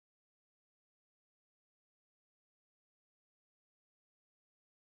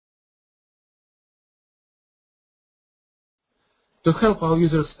To help our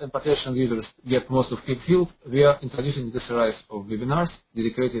users and potential users get most of QuickField, we are introducing this series of webinars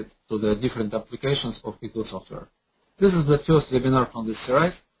dedicated to the different applications of QuickField software. This is the first webinar from this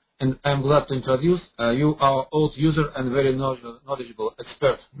series, and I'm glad to introduce you, our old user and very knowledgeable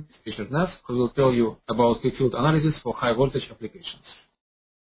expert, Mr. Ness, who will tell you about QuickField analysis for high voltage applications.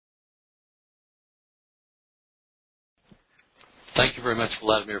 Thank you very much,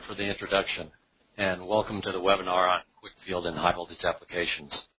 Vladimir, for the introduction, and welcome to the webinar on QuickField and high voltage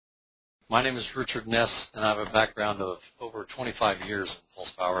applications. My name is Richard Ness, and I have a background of over 25 years in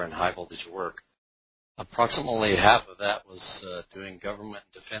pulse power and high voltage work. Approximately half of that was doing government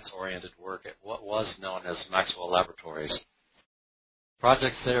and defense-oriented work at what was known as Maxwell Laboratories.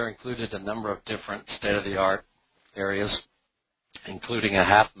 Projects there included a number of different state-of-the-art areas, including a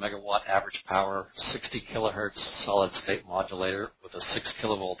 0.5 megawatt average power, 60 kilohertz solid-state modulator with a 6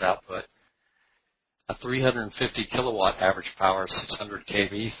 kilovolt output, a 350 kilowatt average power, 600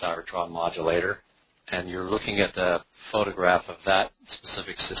 kV Thyratron modulator, and you're looking at a photograph of that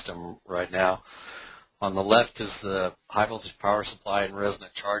specific system right now. On the left is the high voltage power supply and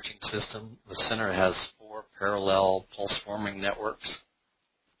resonant charging system. The center has 4 parallel pulse forming networks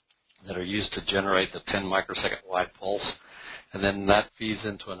that are used to generate the 10 microsecond wide pulse. And then that feeds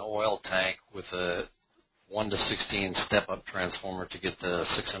into an oil tank with a 1 to 16 step-up transformer to get the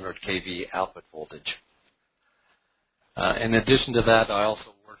 600 kV output voltage. In addition to that, I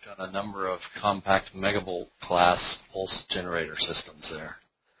also worked on a number of compact megavolt class pulse generator systems there.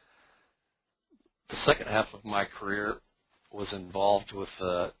 The second half of my career was involved with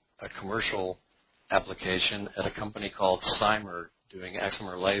a commercial application at a company called Cymer doing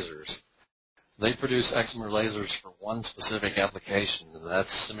excimer lasers. They produce excimer lasers for one specific application, and that's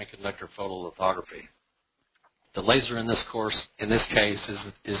semiconductor photolithography. The laser in this case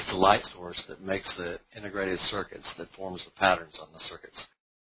is the light source that makes the integrated circuits that forms the patterns on the circuits.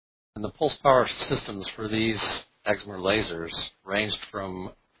 And the pulse power systems for these excimer lasers ranged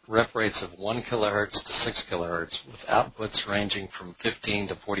from rep rates of 1 kilohertz to 6 kilohertz, with outputs ranging from 15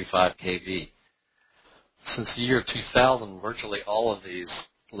 to 45 kV. Since the year 2000, virtually all of these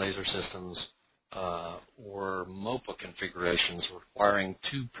laser systems were MOPA configurations requiring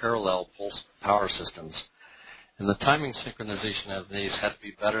 2 parallel pulse power systems, and the timing synchronization of these had to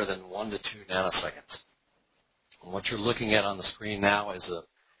be better than 1 to 2 nanoseconds. And what you're looking at on the screen now is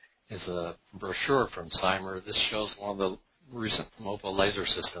a brochure from Cymer. This shows one of the recent MOPA laser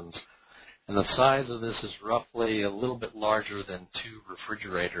systems, and the size of this is roughly a little bit larger than 2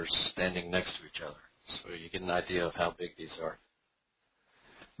 refrigerators standing next to each other, so you get an idea of how big these are.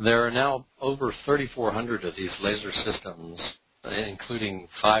 There are now over 3,400 of these laser systems, including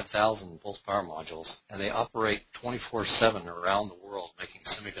 5,000 pulse power modules, and they operate 24/7 around the world, making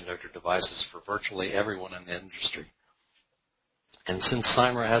semiconductor devices for virtually everyone in the industry. And since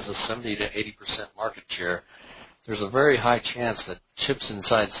Cymer has a 70 to 80% market share, there's a very high chance that chips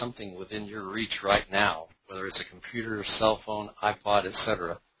inside something within your reach right now, whether it's a computer, cell phone, iPod,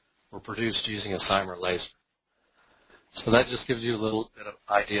 etc., were produced using a Cymer laser. So that just gives you a little bit of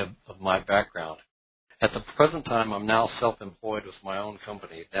idea of my background. At the present time, I'm now self-employed with my own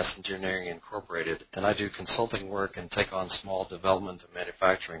company, Ness Engineering Incorporated, and I do consulting work and take on small development and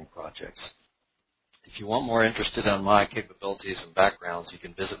manufacturing projects. If you want more interested on my capabilities and backgrounds, you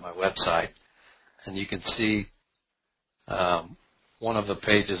can visit my website, and you can see one of the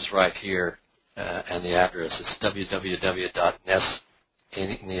pages right here, and the address is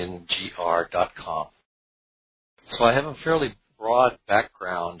www.nessengr.com. So I have a fairly broad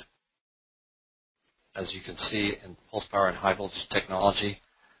background, as you can see, in pulse power and high voltage technology.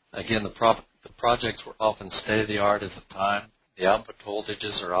 Again, the projects were often state-of-the-art at the time. The output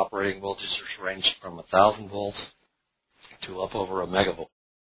voltages or operating voltages ranged from 1,000 volts to up over a megavolt.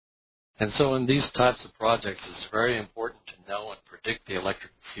 And so in these types of projects, it's very important to know and predict the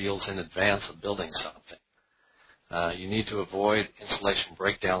electric fields in advance of building something. You need to avoid installation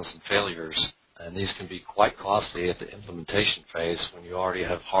breakdowns and failures, and these can be quite costly at the implementation phase when you already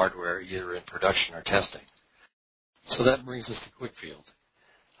have hardware either in production or testing. So that brings us to QuickField.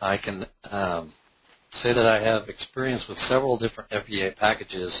 I can say that I have experience with several different FEA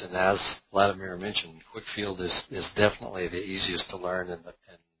packages, and as Vladimir mentioned, QuickField is definitely the easiest to learn and to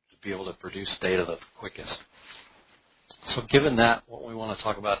be able to produce data the quickest. So given that, what we want to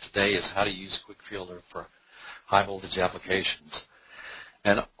talk about today is how to use QuickField for high voltage applications.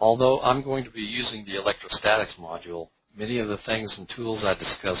 And although I'm going to be using the electrostatics module, many of the things and tools I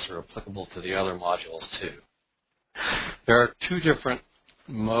discussed are applicable to the other modules too. There are 2 different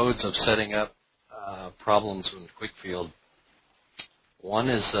modes of setting up problems in QuickField. One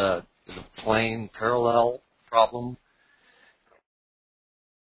is a plain parallel problem,